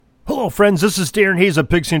Hello, friends. This is Darren Hayes of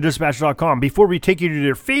PigskinDispatch.com. Before we take you to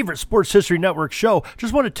your favorite Sports History Network show,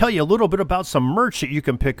 just want to tell you a little bit about some merch that you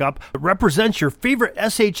can pick up that represents your favorite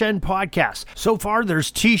SHN podcast. So far, there's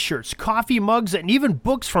t-shirts, coffee mugs, and even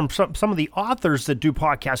books from some of the authors that do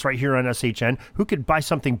podcasts right here on SHN. Who could buy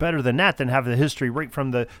something better than that, than have the history right from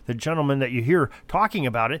the gentleman that you hear talking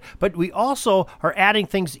about it? But we also are adding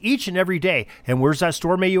things each and every day. And where's that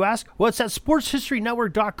store, may you ask? Well, it's at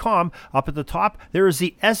SportsHistoryNetwork.com. Up at the top, there is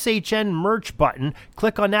the SHN merch button.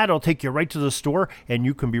 Click on that. It'll take you right to the store, and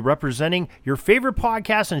you can be representing your favorite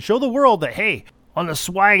podcast and show the world that, hey, on the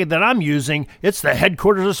swag that I'm using, it's the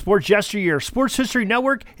headquarters of sports yesteryear, Sports History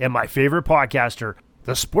Network, and my favorite podcaster,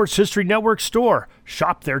 the Sports History Network store.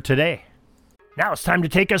 Shop there today. Now it's time to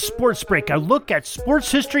take a sports break, a look at sports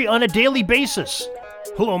history on a daily basis.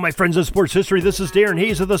 Hello, my friends of sports history. This is Darren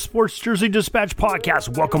Hayes of the Sports Jersey Dispatch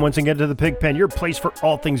podcast. Welcome once again to the Pigpen, your place for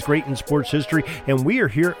all things great in sports history. And we are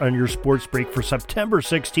here on your sports break for September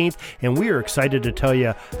 16th, and we are excited to tell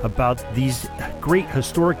you about these great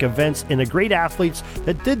historic events and the great athletes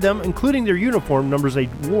that did them, including their uniform numbers they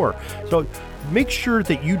wore. So make sure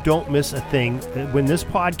that you don't miss a thing. When this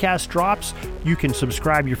podcast drops, you can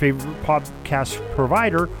subscribe to your favorite podcast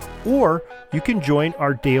provider, or you can join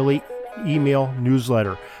our daily email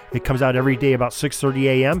newsletter. It comes out every day about 6:30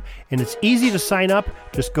 a.m. and it's easy to sign up.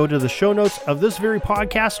 Just go to the show notes of this very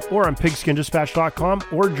podcast or on PigskinDispatch.com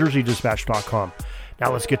or JerseyDispatch.com.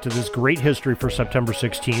 Now let's get to this great history for September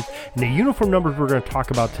 16th. And the uniform numbers we're going to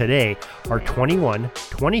talk about today are 21,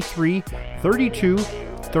 23, 32,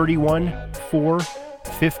 31, 4,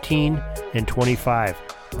 15, and 25.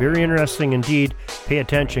 Very interesting indeed. Pay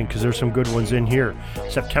attention because there's some good ones in here.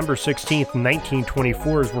 September 16th,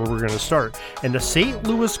 1924 is where we're going to start. And the St.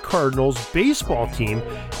 Louis Cardinals baseball team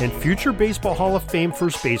and future Baseball Hall of Fame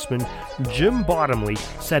first baseman Jim Bottomley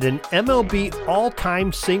set an MLB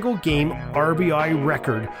all-time single-game RBI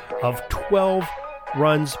record of 12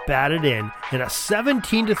 runs batted in a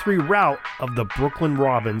 17-3 rout of the Brooklyn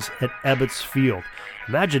Robins at Ebbets Field.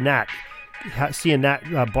 Imagine that. Seeing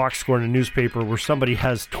that box score in a newspaper where somebody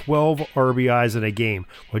has 12 RBIs in a game,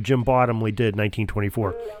 what Jim Bottomley did in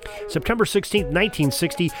 1924. September 16th,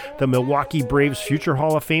 1960, the Milwaukee Braves future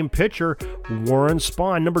Hall of Fame pitcher Warren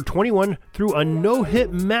Spahn, number 21, threw a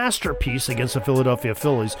no-hit masterpiece against the Philadelphia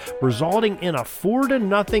Phillies, resulting in a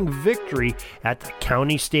 4-0 victory at the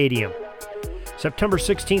County Stadium. September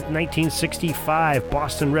 16th, 1965,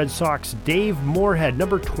 Boston Red Sox Dave Moorhead,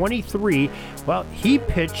 number 23, well, he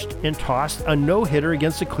pitched and tossed a no-hitter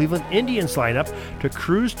against the Cleveland Indians lineup to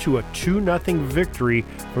cruise to a 2-0 victory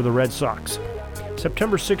for the Red Sox.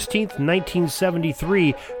 September 16th,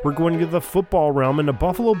 1973, we're going to the football realm, and the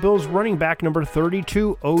Buffalo Bills running back number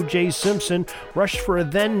 32, O.J. Simpson, rushed for a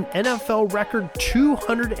then NFL record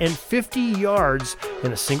 250 yards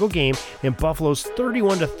in a single game in Buffalo's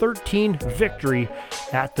 31-13 victory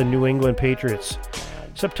at the New England Patriots.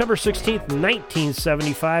 September 16th,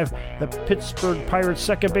 1975, the Pittsburgh Pirates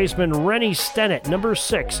second baseman Rennie Stennett, number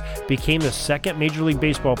 6, became the second Major League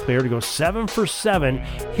Baseball player to go 7 for 7,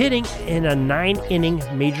 hitting in a 9-inning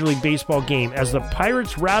Major League Baseball game as the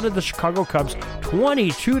Pirates routed the Chicago Cubs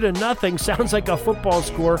 22-0. Sounds like a football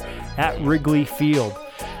score at Wrigley Field.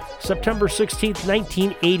 September 16th,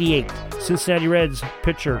 1988, Cincinnati Reds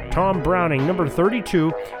pitcher Tom Browning, number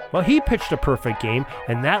 32, well, he pitched a perfect game,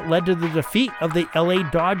 and that led to the defeat of the LA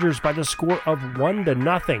Dodgers by the score of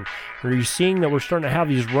 1-0. Are you seeing that we're starting to have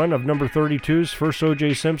these run of number 32s? First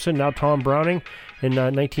O.J. Simpson, now Tom Browning in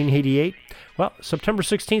 1988. Well, September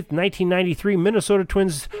 16th, 1993, Minnesota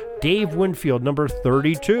Twins Dave Winfield, number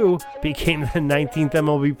 32, became the 19th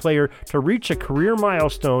MLB player to reach a career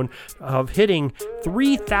milestone of hitting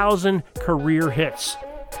 3,000 career hits.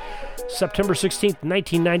 September 16th,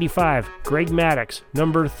 1995, Greg Maddux,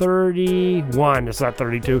 number 31, it's not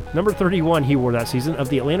 32, number 31 he wore that season, of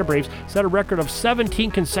the Atlanta Braves, set a record of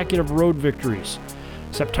 17 consecutive road victories.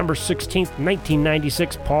 September 16th,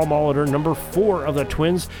 1996, Paul Molitor, number 4 of the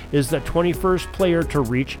Twins, is the 21st player to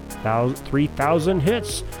reach 3,000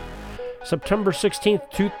 hits. September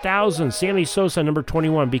 16th, 2000, Sammy Sosa, number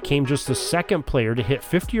 21, became just the second player to hit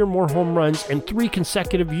 50 or more home runs in 3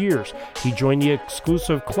 consecutive years. He joined the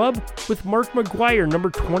exclusive club with Mark McGwire,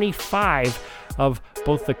 number 25, of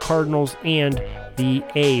both the Cardinals and the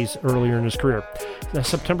A's earlier in his career. Now,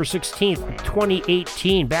 September 16th,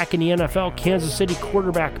 2018, back in the NFL, Kansas City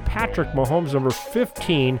quarterback Patrick Mahomes, number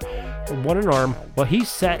 15, what an arm. Well, he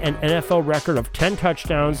set an NFL record of 10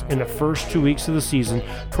 touchdowns in the first 2 weeks of the season,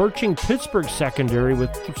 torching Pittsburgh's secondary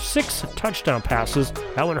with 6 touchdown passes.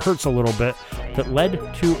 That one hurts a little bit. That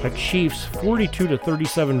led to a Chiefs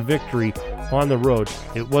 42-37 victory on the road.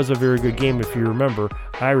 It was a very good game if you remember.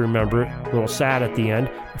 I remember it. A little sad at the end.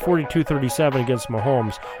 42-37 against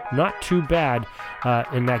Mahomes. Not too bad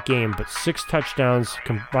in that game, but 6 touchdowns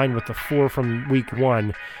combined with the 4 from week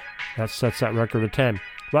 1. That sets that record of 10.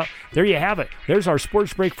 Well, there you have it. There's our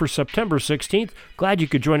sports break for September 16th. Glad you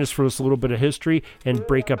could join us for this little bit of history and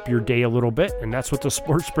break up your day a little bit, and that's what the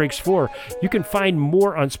sports break's for. You can find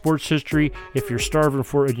more on sports history if you're starving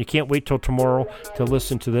for it and you can't wait till tomorrow to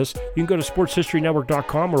listen to this. You can go to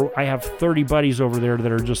sportshistorynetwork.com, where I have 30 buddies over there that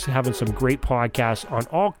are just having some great podcasts on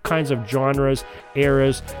all kinds of genres,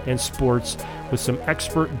 eras, and sports with some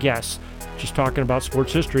expert guests just talking about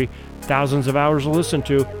sports history. Thousands of hours to listen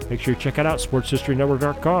to. Make sure you check it out,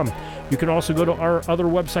 sportshistorynetwork.com. You can also go to our other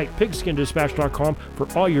website, pigskindispatch.com, for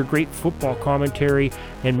all your great football commentary.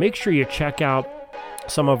 And make sure you check out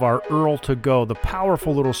some of our Earl to Go, the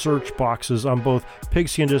powerful little search boxes on both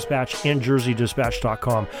Pigskin Dispatch and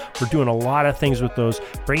JerseyDispatch.com. We're doing a lot of things with those,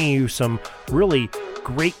 bringing you some really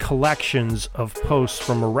great collections of posts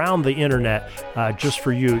from around the internet just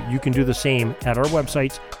for you. You can do the same at our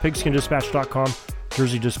websites, PigskinDispatch.com,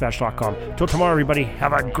 JerseyDispatch.com. Till tomorrow, everybody,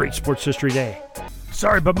 have a great sports history day.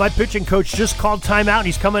 Sorry, but my pitching coach just called timeout and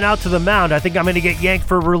he's coming out to the mound. I think I'm going to get yanked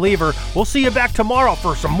for a reliever. We'll see you back tomorrow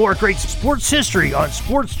for some more great sports history on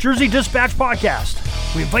Sports Jersey Dispatch Podcast.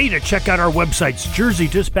 We invite you to check out our websites,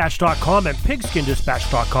 JerseyDispatch.com and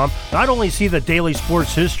PigskinDispatch.com. Not only see the daily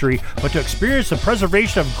sports history, but to experience the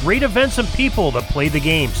preservation of great events and people that play the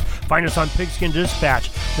games. Find us on Pigskin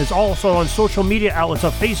Dispatch. It's also on social media outlets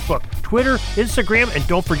of Facebook, Twitter, Instagram, and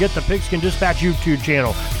don't forget the Pigskin Dispatch YouTube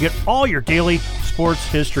channel to get all your daily sports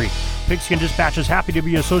history. Pigskin Dispatch is happy to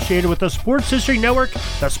be associated with the Sports History Network,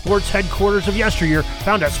 the sports headquarters of yesteryear,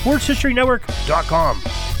 found at sportshistorynetwork.com.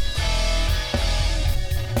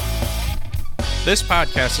 This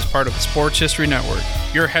podcast is part of the Sports History Network,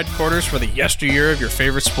 your headquarters for the yesteryear of your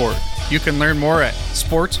favorite sport. You can learn more at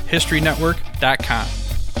sportshistorynetwork.com.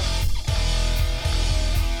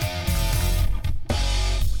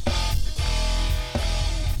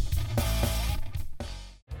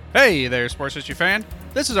 Hey there, sports history fan.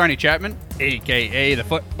 This is Arnie Chapman, aka the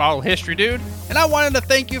Football History Dude, and I wanted to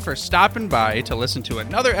thank you for stopping by to listen to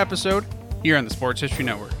another episode here on the Sports History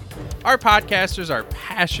Network. Our podcasters are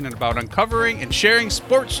passionate about uncovering and sharing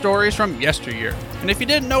sports stories from yesteryear. And if you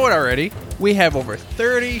didn't know it already, we have over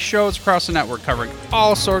 30 shows across the network covering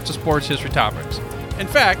all sorts of sports history topics. In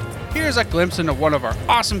fact, here's a glimpse into one of our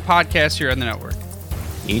awesome podcasts here on the network.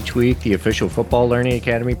 Each week, the official Football Learning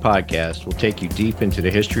Academy podcast will take you deep into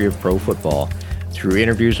the history of pro football through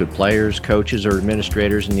interviews with players, coaches, or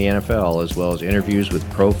administrators in the NFL, as well as interviews with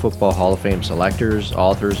Pro Football Hall of Fame selectors,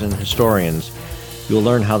 authors, and historians. You'll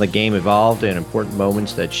learn how the game evolved and important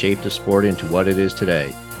moments that shaped the sport into what it is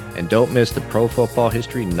today. And don't miss the Pro Football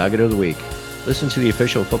History Nugget of the Week. Listen to the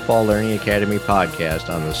official Football Learning Academy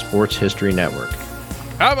podcast on the Sports History Network.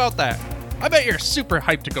 How about that? I bet you're super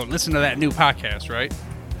hyped to go listen to that new podcast, right?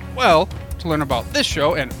 Well, to learn about this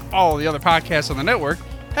show and all the other podcasts on the network,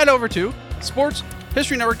 head over to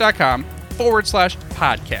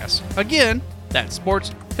sportshistorynetwork.com/podcast. Again, that's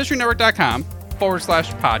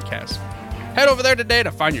sportshistorynetwork.com/podcast. Head over there today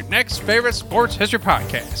to find your next favorite sports history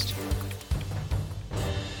podcast.